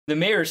The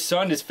mayor's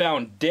son is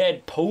found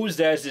dead, posed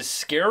as a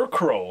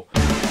scarecrow.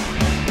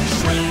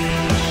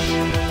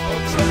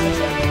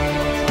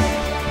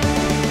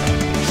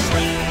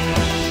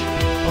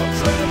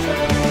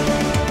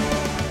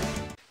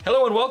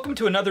 Hello and welcome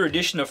to another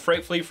edition of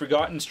Frightfully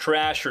Forgotten's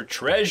Trash or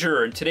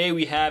Treasure, and today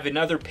we have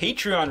another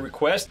Patreon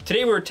request.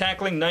 Today we're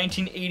tackling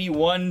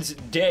 1981's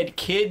Dead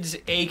Kids,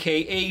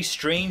 aka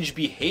Strange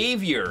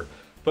Behavior.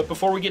 But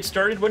before we get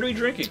started, what are we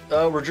drinking?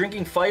 We're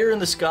drinking Fire in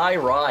the Sky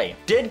Rye.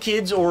 Dead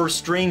Kids or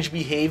Strange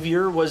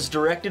Behavior was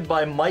directed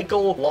by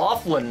Michael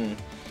Laughlin.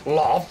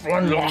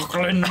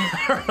 Laughlin.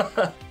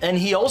 And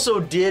he also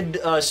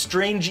did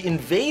Strange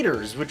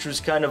Invaders, which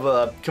was kind of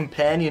a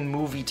companion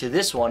movie to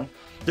this one.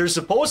 There's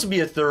supposed to be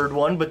a third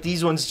one, but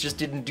these ones just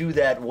didn't do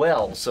that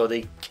well, so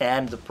they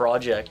canned the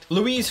project.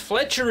 Louise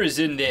Fletcher is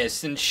in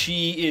this, and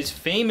she is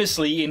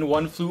famously in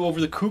One Flew Over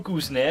the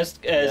Cuckoo's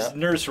Nest as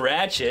Nurse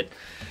Ratched.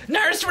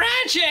 Nurse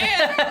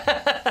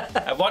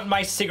Ratched! I want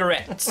my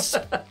cigarettes.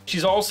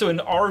 She's also in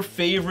our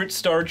favorite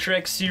Star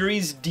Trek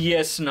series,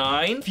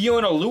 DS9.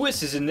 Fiona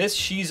Lewis is in this.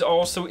 She's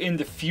also in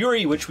The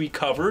Fury, which we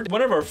covered.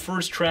 One of our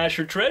first Trash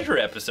or Treasure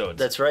episodes.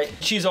 That's right.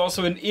 She's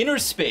also in Inner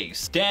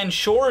Space. Dan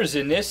Shore is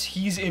in this.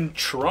 He's in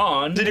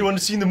Tron. Did anyone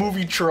see the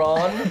movie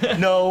Tron?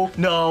 No.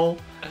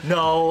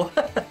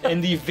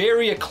 And the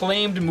very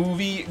acclaimed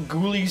movie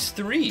Ghoulies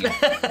 3.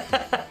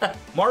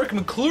 Mark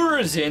McClure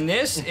is in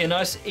this, and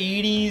us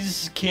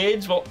 80s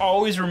kids will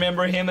always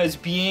remember him as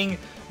being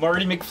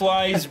Marty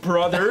McFly's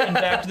brother in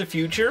Back to the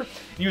Future.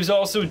 He was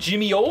also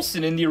Jimmy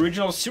Olsen in the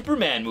original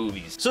Superman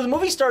movies. So the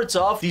movie starts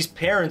off, these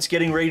parents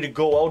getting ready to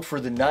go out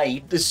for the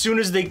night. As soon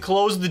as they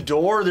close the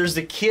door, there's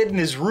the kid in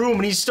his room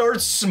and he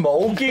starts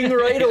smoking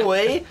right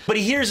away. But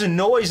he hears a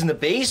noise in the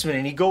basement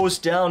and he goes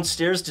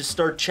downstairs to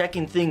start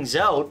checking things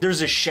out.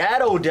 There's a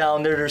shadow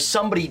down there, there's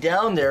somebody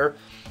down there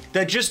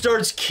that just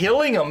starts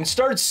killing them,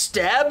 starts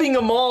stabbing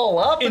them all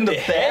up in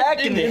the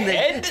back and in the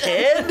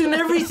head and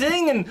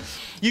everything, and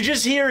you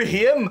just hear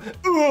him, and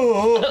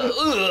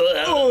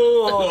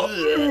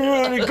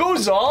it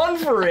goes on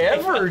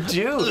forever,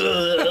 too.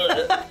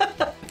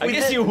 I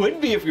guess you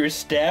would be if you were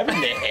stabbed in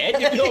the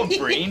head, you'd all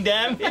brain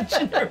damage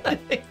and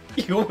everything.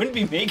 You wouldn't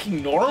be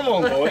making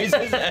normal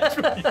noises, that's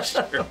for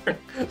sure.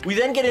 We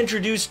then get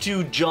introduced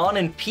to John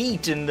and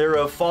Pete, and they're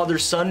a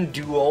father-son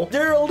duo.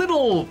 They're a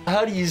little,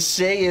 how do you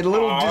say it, a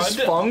little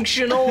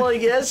dysfunctional, I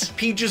guess.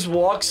 Pete just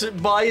walks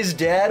by his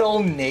dad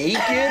all naked,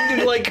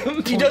 and like,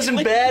 he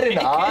doesn't bat an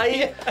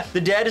eye. Yeah.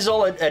 The dad is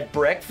all at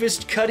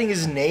breakfast cutting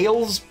his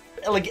nails,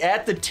 like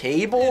at the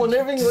table and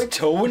everything, like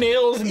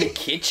toenails in the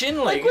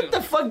kitchen, like what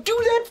the fuck? Do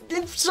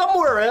that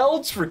somewhere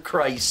else, for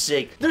Christ's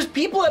sake. There's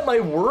people at my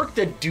work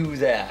that do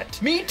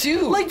that. Me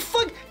too. Like,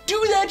 fuck, do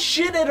that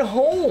shit at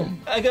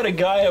home. I got a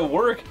guy at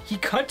work, he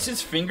cuts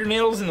his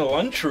fingernails in the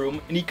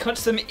lunchroom and he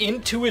cuts them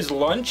into his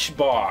lunch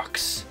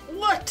box.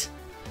 What?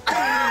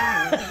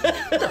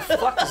 What the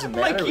fuck is the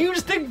matter? Like,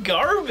 use the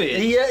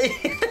garbage. Yeah.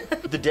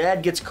 The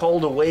dad gets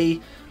called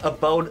away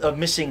about a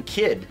missing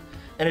kid.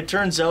 And it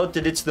turns out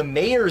that it's the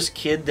mayor's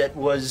kid that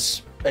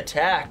was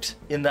attacked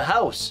in the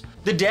house.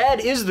 The dad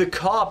is the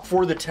cop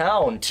for the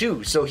town,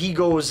 too, so he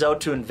goes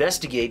out to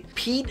investigate.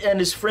 Pete and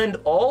his friend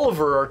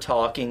Oliver are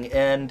talking,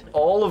 and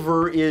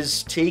Oliver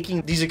is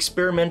taking these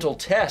experimental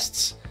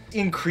tests.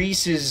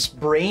 Increases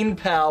brain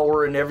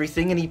power and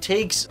everything, and he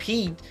takes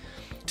Pete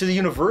to the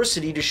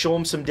university to show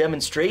him some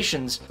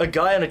demonstrations. A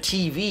guy on a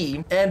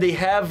TV, and they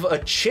have a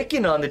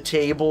chicken on the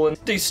table, and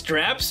they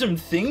strap some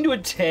thing to a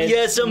tent.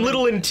 Yeah, some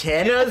little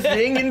antenna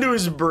thing into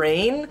his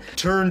brain.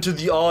 Turn to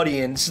the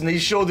audience, and they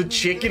show the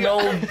chicken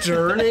all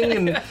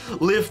turning, and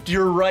lift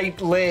your right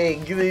leg.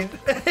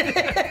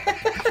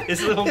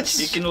 His little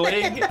chicken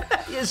leg.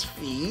 His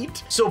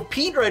feet. So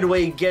Pete right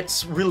away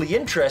gets really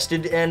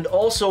interested, and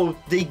also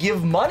they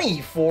give money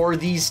for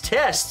these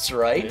tests,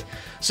 right? Yeah.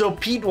 So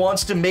Pete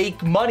wants to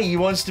make money. He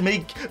wants to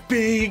make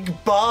big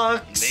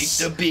bucks.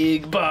 Make the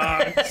big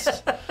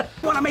bucks.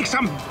 Want to make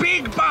some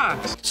big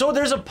bucks. So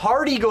there's a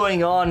party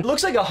going on. It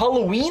looks like a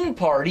Halloween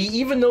party,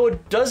 even though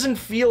it doesn't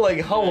feel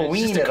like Halloween at all.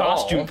 It's just a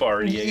costume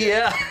party.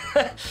 Yeah.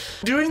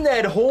 Doing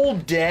that whole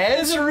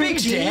dance routine.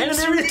 Big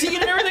dance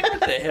routine and everything. What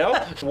the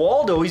hell?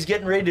 Waldo, he's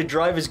getting ready to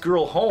drive his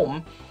girl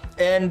home.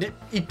 And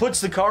he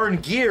puts the car in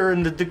gear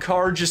and the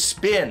car just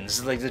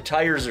spins, like the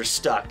tires are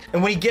stuck.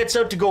 And when he gets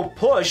out to go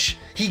push,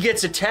 he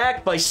gets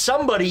attacked by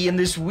somebody in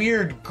this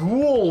weird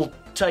ghoul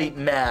type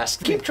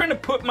mask. I keep trying to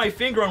put my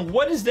finger on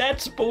what is that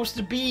supposed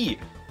to be?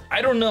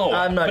 I don't know.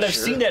 I'm not sure. But I've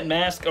sure. seen that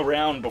mask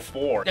around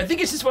before. I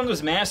think it's just one of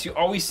those masks you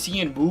always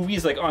see in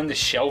movies, like on the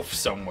shelf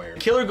somewhere.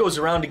 Killer goes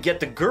around to get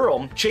the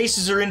girl,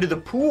 chases her into the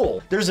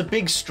pool. There's a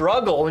big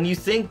struggle, and you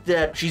think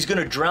that she's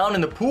gonna drown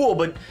in the pool,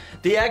 but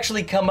they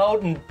actually come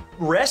out and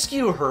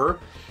rescue her,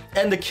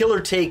 and the killer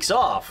takes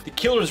off. The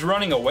killer's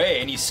running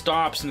away, and he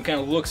stops and kind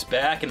of looks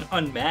back and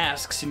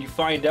unmasks, and you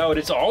find out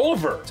it's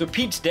Oliver. So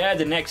Pete's dad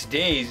the next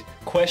day is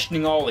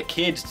questioning all the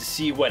kids to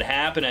see what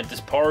happened at this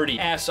party.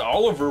 Asks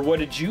Oliver, what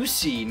did you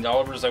see? And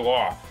Oliver's like,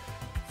 well,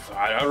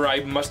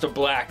 I must have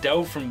blacked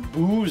out from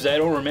booze. I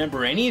don't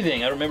remember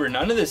anything. I don't remember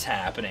none of this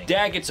happening.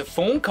 Dad gets a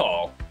phone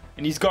call,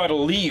 and he's got to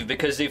leave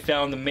because they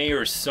found the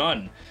mayor's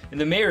son. And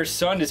the mayor's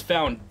son is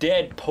found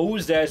dead,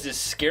 posed as this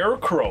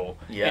scarecrow.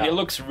 Yeah. And it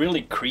looks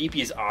really creepy.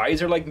 His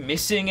eyes are like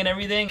missing and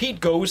everything.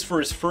 Pete goes for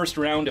his first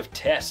round of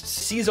tests.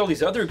 Sees all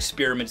these other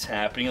experiments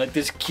happening, like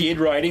this kid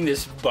riding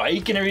this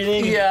bike and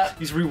everything. Yeah.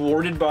 He's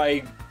rewarded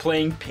by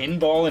playing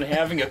pinball and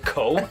having a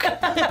Coke.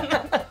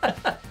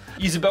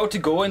 He's about to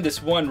go in this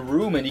one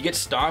room and he gets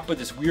stopped by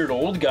this weird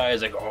old guy.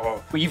 He's like,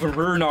 oh, even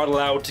we're not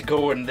allowed to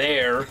go in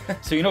there.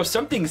 So, you know,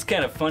 something's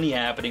kind of funny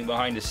happening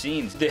behind the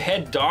scenes. The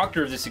head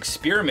doctor of this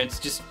experiment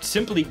just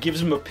simply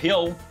gives him a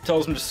pill,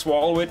 tells him to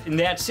swallow it, and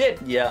that's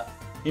it. Yeah.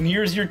 And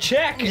here's your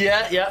check.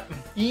 Yeah.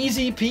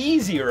 Easy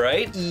peasy,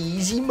 right?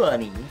 Easy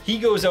money. He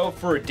goes out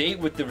for a date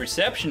with the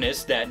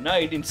receptionist that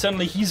night, and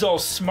suddenly he's all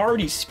smart,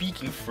 he's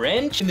speaking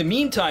French. In the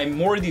meantime,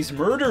 more of these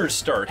murders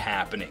start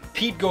happening.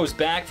 Pete goes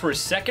back for a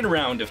second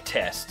round of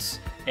tests.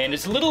 And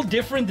it's a little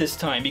different this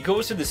time. He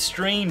goes to this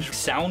strange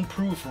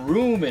soundproof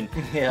room and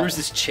there's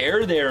this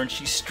chair there and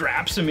she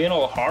straps him in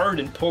all hard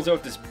and pulls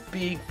out this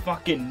big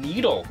fucking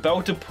needle.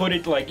 About to put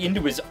it like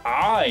into his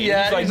eye.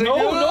 Yeah, he's like, he's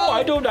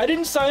like, no, I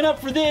didn't sign up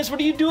for this.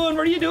 What are you doing?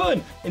 What are you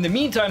doing? In the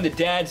meantime, the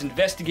dad's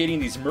investigating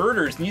these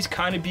murders and he's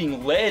kind of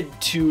being led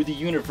to the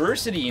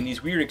university in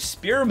these weird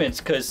experiments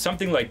because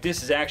something like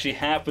this has actually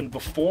happened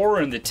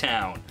before in the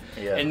town.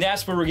 Yeah. And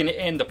that's where we're going to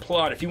end the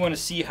plot. If you want to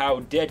see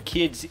how Dead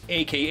Kids,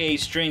 aka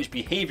Strange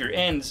Behavior,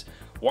 ends,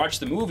 watch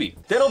the movie.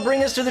 That'll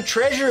bring us to the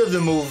treasure of the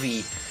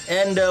movie.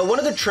 And one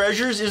of the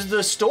treasures is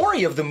the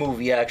story of the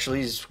movie, actually.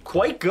 Is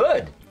quite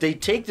good. They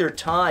take their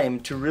time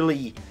to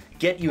really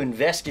get you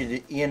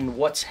invested in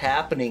what's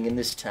happening in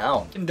this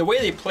town. And the way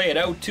they play it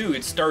out, too,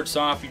 it starts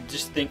off, you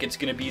just think it's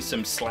going to be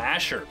some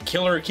slasher,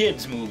 killer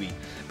kids movie.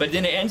 But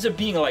then it ends up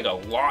being like a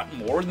lot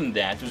more than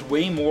that. There's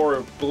way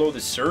more below the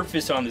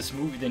surface on this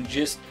movie than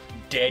just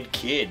dead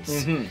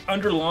kids.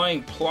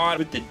 Underlying plot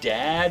with the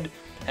dad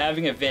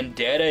having a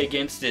vendetta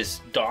against this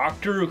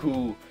doctor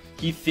who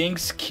he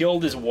thinks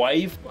killed his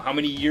wife how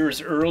many years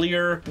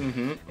earlier,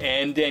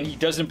 and then he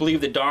doesn't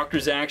believe the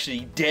doctor's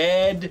actually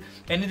dead,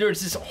 and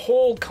there's this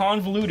whole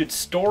convoluted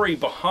story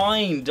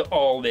behind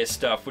all this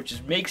stuff,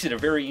 which makes it a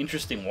very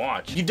interesting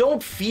watch. You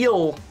don't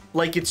feel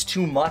like it's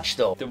too much,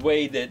 though. The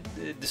way that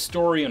the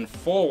story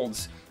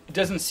unfolds, it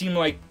doesn't seem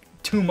like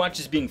too much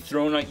is being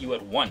thrown at you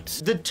at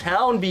once. The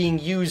town being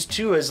used,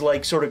 too, as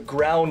like sort of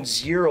ground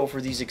zero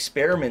for these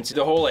experiments.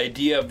 The whole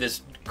idea of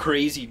this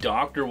crazy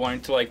doctor wanting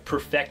to like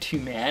perfect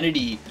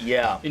humanity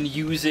and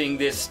using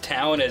this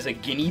town as a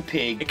guinea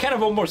pig. It kind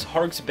of almost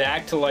harks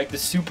back to like the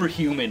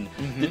superhuman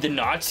that the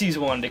Nazis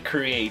wanted to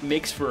create.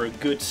 Makes for a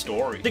good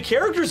story. The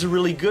characters are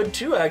really good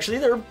too, actually.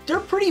 They're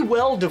pretty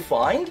well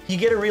defined. You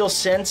get a real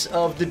sense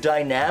of the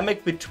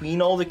dynamic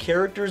between all the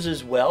characters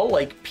as well,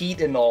 like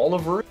Pete and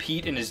Oliver.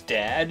 Pete and his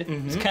dad.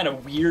 It's kind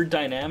of weird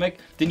dynamic.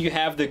 Then you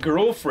have the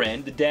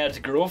girlfriend, the dad's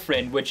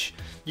girlfriend, which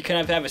you kind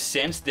of have a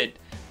sense that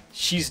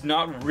she's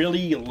not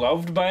really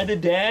loved by the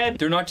dad.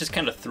 They're not just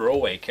kind of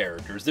throwaway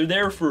characters. They're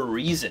there for a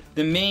reason.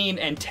 The main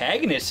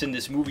antagonists in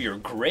this movie are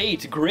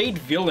great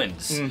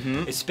villains.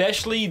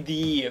 Especially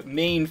the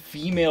main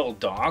female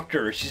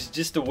doctor. She's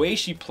just, the way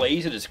she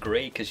plays it is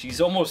great because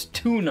she's almost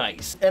too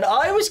nice. And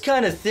I was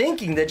kind of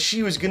thinking that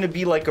she was going to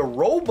be like a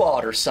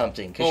robot or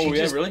something. Oh,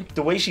 yeah, really?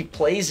 The way she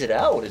plays it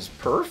out is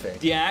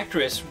perfect. The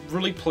actress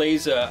really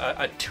plays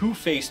a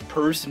two-faced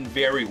person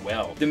very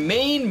well. The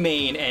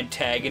main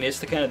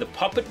antagonist, the kind of the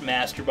puppet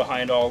master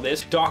behind all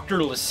this, Dr.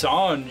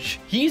 Lessange,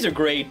 he's a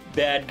great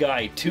bad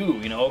guy too,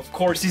 you know. Of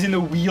course, he's in the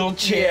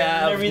wheelchair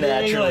and everything.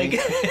 Naturally.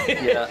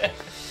 Like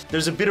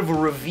There's a bit of a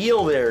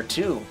reveal there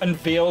too.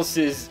 Unveils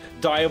his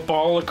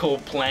diabolical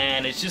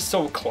plan. It's just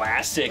so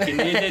classic, and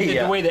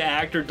the way the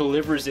actor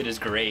delivers it is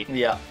great.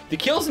 The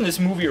kills in this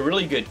movie are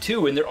really good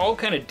too, and they're all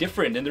kind of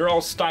different, and they're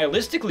all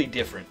stylistically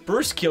different.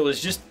 First kill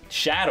is just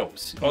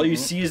shadows. All you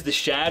see is the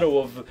shadow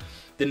of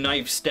the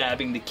knife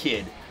stabbing the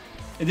kid.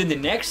 And then the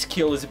next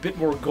kill is a bit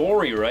more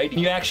gory, right?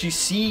 And you actually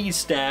see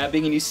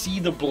stabbing and you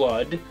see the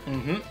blood.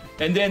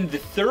 And then the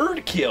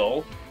third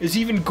kill is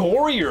even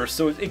gorier,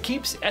 so it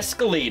keeps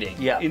escalating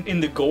in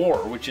the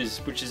gore, which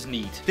is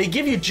neat. They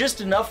give you just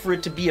enough for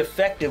it to be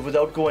effective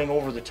without going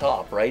over the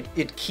top, right?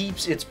 It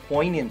keeps its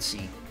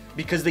poignancy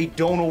because they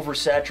don't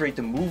oversaturate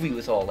the movie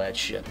with all that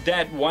shit.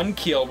 That one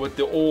kill with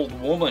the old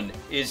woman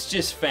is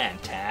just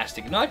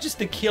fantastic. Not just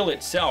the kill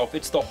itself,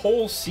 it's the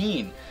whole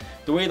scene.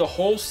 The way the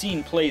whole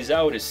scene plays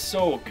out is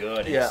so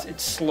good.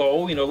 It's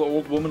slow, you know, the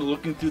old woman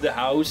looking through the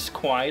house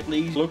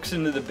quietly, looks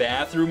into the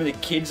bathroom, and the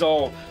kid's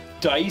all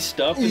diced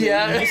up and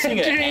missing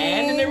a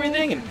hand and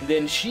everything, and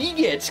then she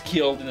gets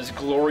killed in this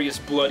glorious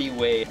bloody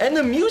way. And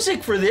the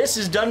music for this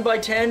is done by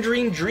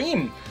Tangerine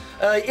Dream.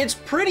 It's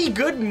pretty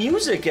good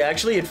music,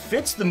 actually. It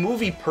fits the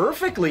movie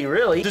perfectly,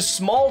 really. The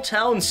small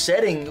town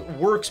setting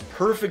works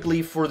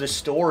perfectly for the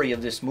story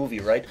of this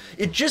movie, right?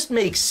 It just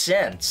makes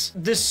sense.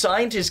 This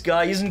scientist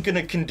guy isn't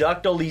gonna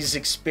conduct all these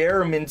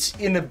experiments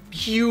in a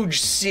huge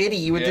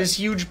city with this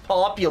huge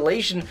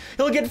population.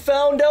 He'll get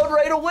found out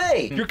right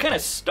away. You're kind of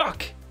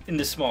stuck in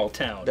this small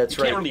town. That's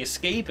you right. can't really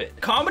escape it.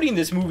 Comedy in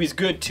this movie is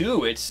good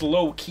too. It's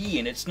low key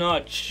and it's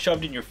not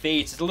shoved in your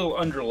face. It's a little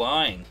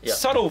underlying. Yeah.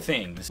 Subtle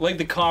things. Like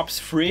the cop's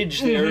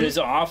fridge there in his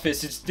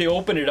office. They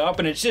open it up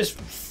and it's just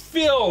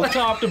filled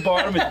top to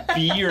bottom with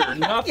beer.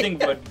 Nothing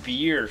but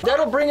beer.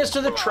 That'll bring us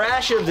to the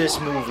trash of this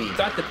movie. I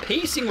thought the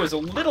pacing was a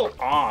little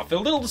off, a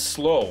little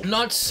slow.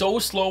 Not so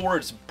slow where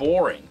it's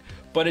boring,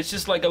 but it's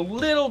just like a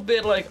little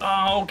bit like,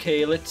 oh,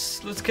 okay, let's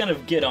kind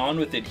of get on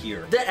with it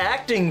here. The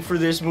acting for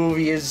this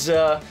movie is,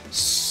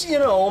 you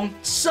know,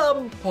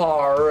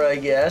 subpar, I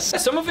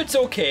guess. Some of it's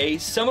okay,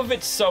 some of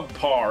it's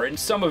subpar, and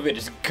some of it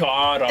is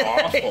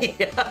god-awful.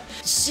 Yeah.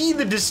 See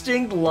the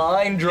distinct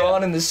line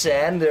drawn in the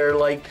sand there,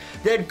 like,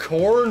 that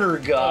coroner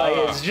guy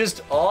is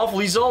just awful.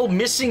 He's all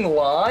missing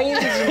lines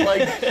and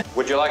like...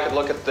 Would you like to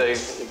look at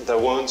the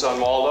wounds on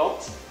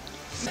Waldo?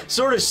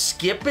 Sort of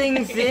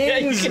skipping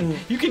things.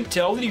 You can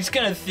tell that he's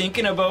kind of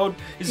thinking about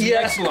his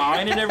next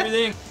line and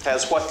everything.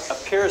 Has what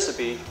appears to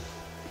be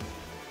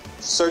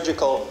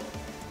surgical.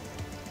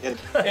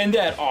 And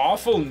that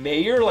awful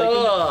mayor,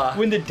 like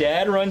when the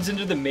dad runs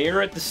into the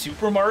mayor at the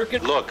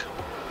supermarket. Look,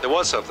 there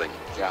was something.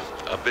 Yeah.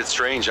 A bit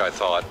strange, I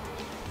thought.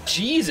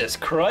 Jesus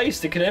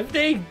Christ, have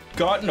they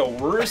gotten a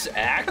worse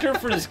actor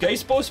for this guy? He's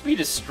supposed to be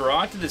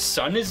distraught that the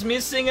son is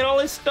missing and all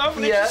this stuff,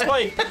 and it's just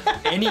like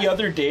any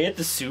other day at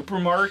the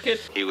supermarket.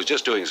 He was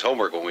just doing his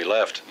homework when we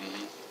left.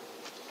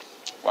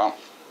 Well,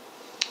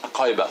 I'll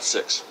call you about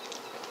 6.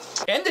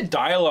 And the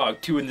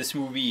dialogue, too, in this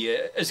movie,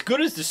 as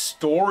good as the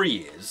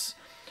story is,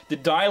 the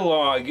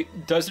dialogue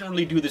doesn't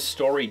really do the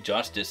story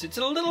justice. It's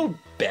a little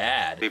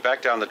bad. We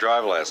back down the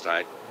drive last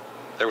night.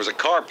 There was a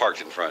car parked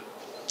in front.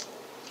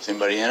 Is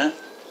anybody in it?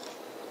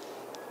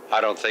 I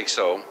don't think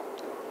so.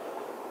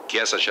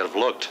 Guess I should have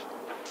looked.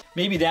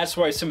 Maybe that's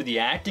why some of the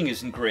acting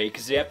isn't great,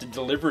 because they have to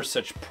deliver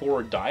such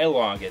poor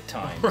dialogue at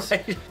times.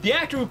 Right. The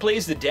actor who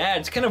plays the dad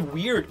is kind of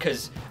weird,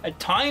 because at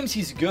times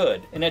he's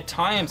good, and at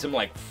times I'm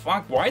like,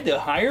 fuck, why'd they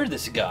hire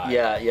this guy?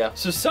 Yeah.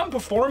 So some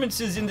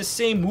performances in the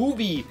same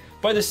movie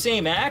by the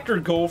same actor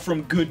go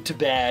from good to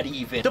bad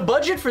even. The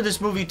budget for this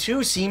movie,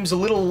 too, seems a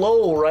little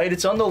low, right?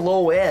 It's on the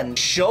low end.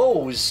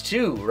 Shows,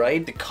 too,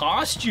 right? The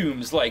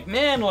costumes, like,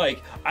 man,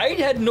 like, I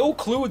had no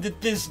clue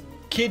that this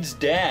kid's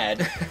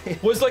dad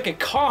was like a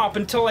cop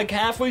until like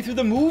halfway through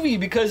the movie,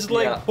 because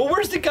like, well,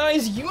 where's the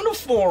guy's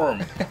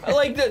uniform?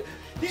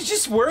 He's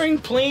just wearing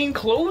plain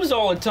clothes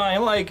all the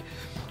time. Like,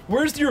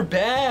 where's your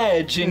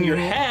badge and your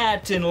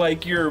hat and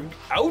like your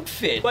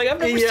outfit? Like, I've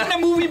never seen a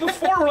movie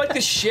before where like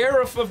the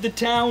sheriff of the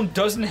town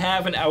doesn't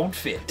have an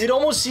outfit. It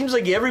almost seems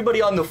like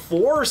everybody on the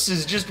force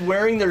is just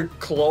wearing their regular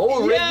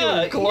clothes.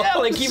 Yeah,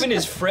 like even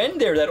his friend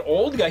there, that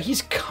old guy,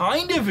 he's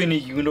kind of in a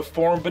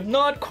uniform, but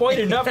not quite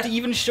enough to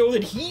even show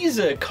that he's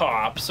a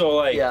cop. So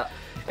like,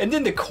 and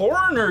then the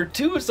coroner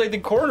too, it's like the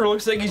coroner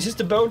looks like he's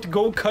just about to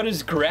go cut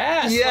his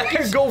grass. Yeah,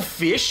 like, go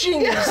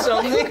fishing or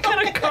something. What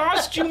kind of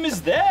costume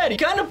is that? It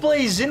kind of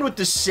plays in with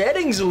the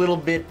settings a little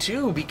bit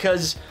too,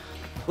 because,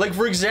 like,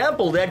 for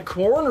example, that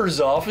coroner's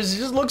office, it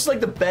just looks like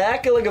the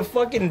back of like a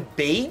fucking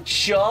bait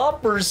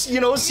shop or, you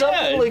know,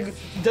 something like.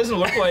 It doesn't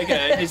look like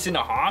it's in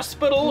a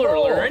hospital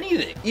or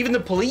anything. Even the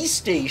police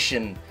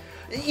station.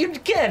 You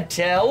can't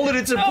tell that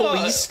it's a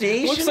police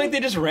station. Looks like they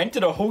just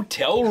rented a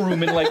hotel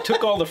room and like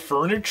took all the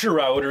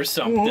furniture out or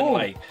something.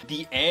 Like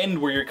the end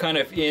where you're kind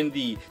of in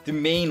the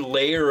main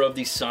layer of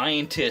the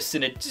scientists,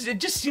 and it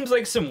just seems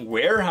like some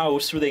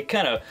warehouse where they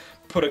kind of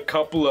put a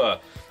couple of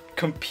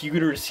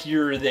computers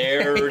here or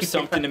there or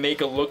something to make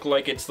it look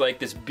like it's like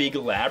this big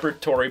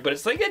laboratory, but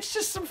it's like, it's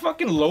just some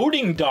fucking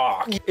loading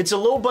dock. It's a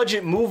low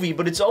budget movie,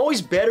 but it's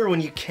always better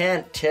when you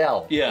can't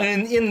tell. Yeah.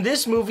 And in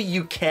this movie,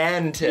 you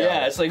can tell.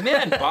 Yeah, it's like,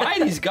 man, buy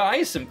these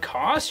guys some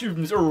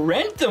costumes or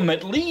rent them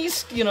at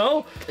least, you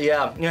know?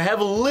 Yeah, you know, have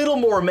a little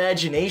more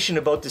imagination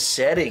about the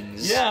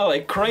settings. Yeah,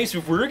 like, Christ,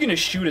 if we're gonna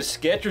shoot a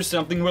sketch or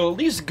something, we'll at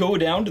least go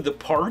down to the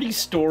party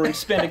store and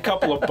spend a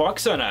couple of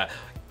bucks on a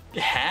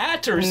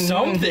hat or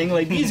something.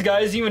 Like, these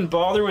guys even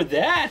bother with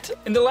that.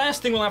 And the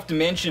last thing we'll have to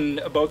mention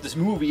about this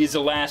movie is the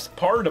last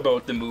part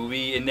about the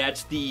movie, and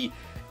that's the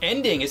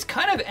ending. It's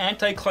kind of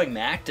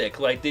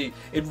anticlimactic. Like, it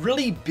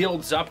really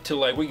builds up to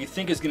like what you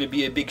think is going to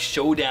be a big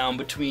showdown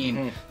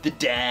between the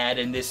dad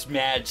and this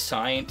mad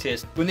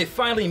scientist. When they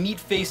finally meet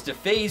face to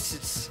face,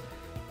 it's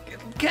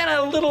kind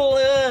of a little,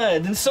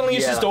 then suddenly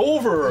it's just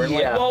over. And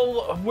like,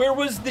 well, where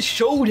was the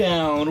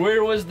showdown?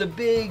 Where was the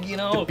big, you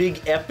know, the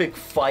big epic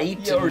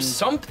fight? Yeah, or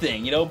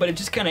something, you know, but it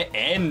just kind of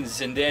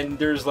ends, and then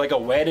there's like a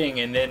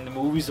wedding, and then the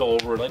movie's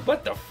over. Like,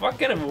 what the fuck?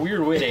 Kind of a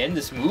weird way to end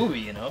this movie,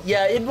 you know?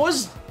 Yeah, it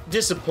was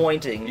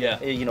disappointing.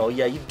 Yeah. You know,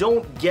 yeah, you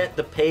don't get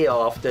the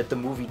payoff that the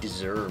movie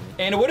deserved.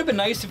 And it would have been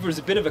nice if it was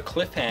a bit of a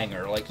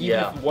cliffhanger, like even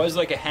if it was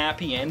like a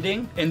happy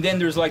ending, and then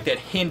there's like that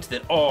hint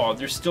that, oh,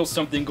 there's still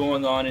something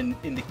going on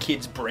in the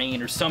kid's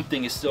brain, or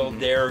something is still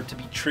there to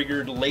be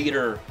triggered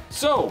later.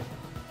 So,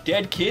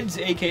 Dead Kids,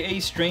 aka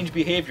Strange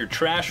Behavior,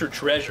 trash or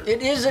treasure?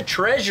 It is a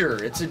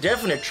treasure. It's a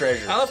definite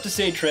treasure. I'll have to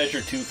say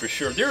treasure too, for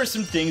sure. There are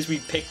some things we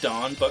picked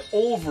on, but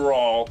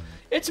overall,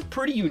 it's a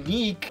pretty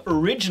unique,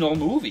 original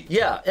movie.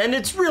 Yeah, and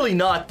it's really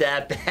not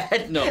that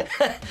bad. No.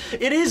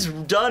 It is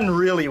done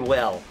really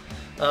well.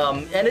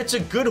 And it's a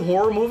good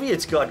horror movie.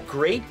 It's got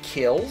great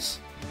kills.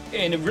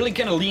 And it really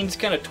kind of leans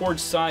kind of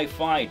towards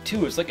sci-fi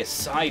too. It's like a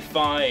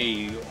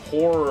sci-fi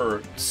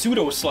horror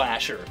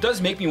pseudo-slasher. It does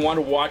make me want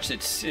to watch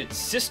its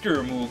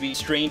sister movie,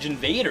 Strange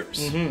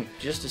Invaders.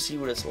 Just to see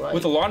what it's like.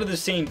 With a lot of the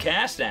same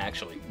cast,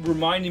 actually.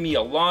 Reminding me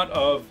a lot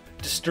of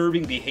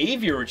Disturbing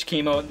Behavior, which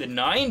came out in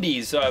the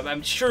 90s.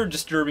 I'm sure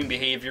Disturbing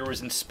Behavior was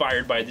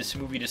inspired by this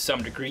movie to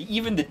some degree.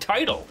 Even the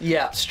title,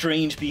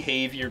 Strange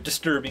Behavior,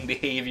 Disturbing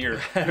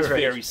Behavior, is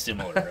very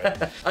similar.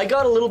 Right? I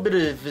got a little bit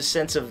of a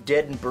sense of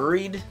Dead and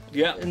Buried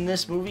in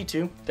this movie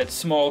too. That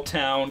small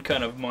town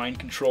kind of mind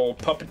control,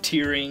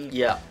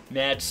 puppeteering,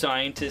 mad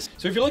scientist.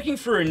 So if you're looking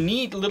for a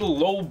neat little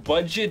low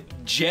budget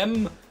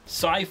gem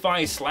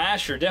sci-fi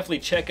slasher, definitely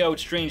check out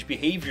Strange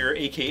Behavior,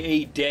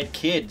 aka Dead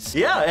Kids.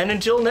 Yeah, and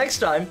until next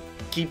time,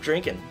 keep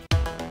drinking.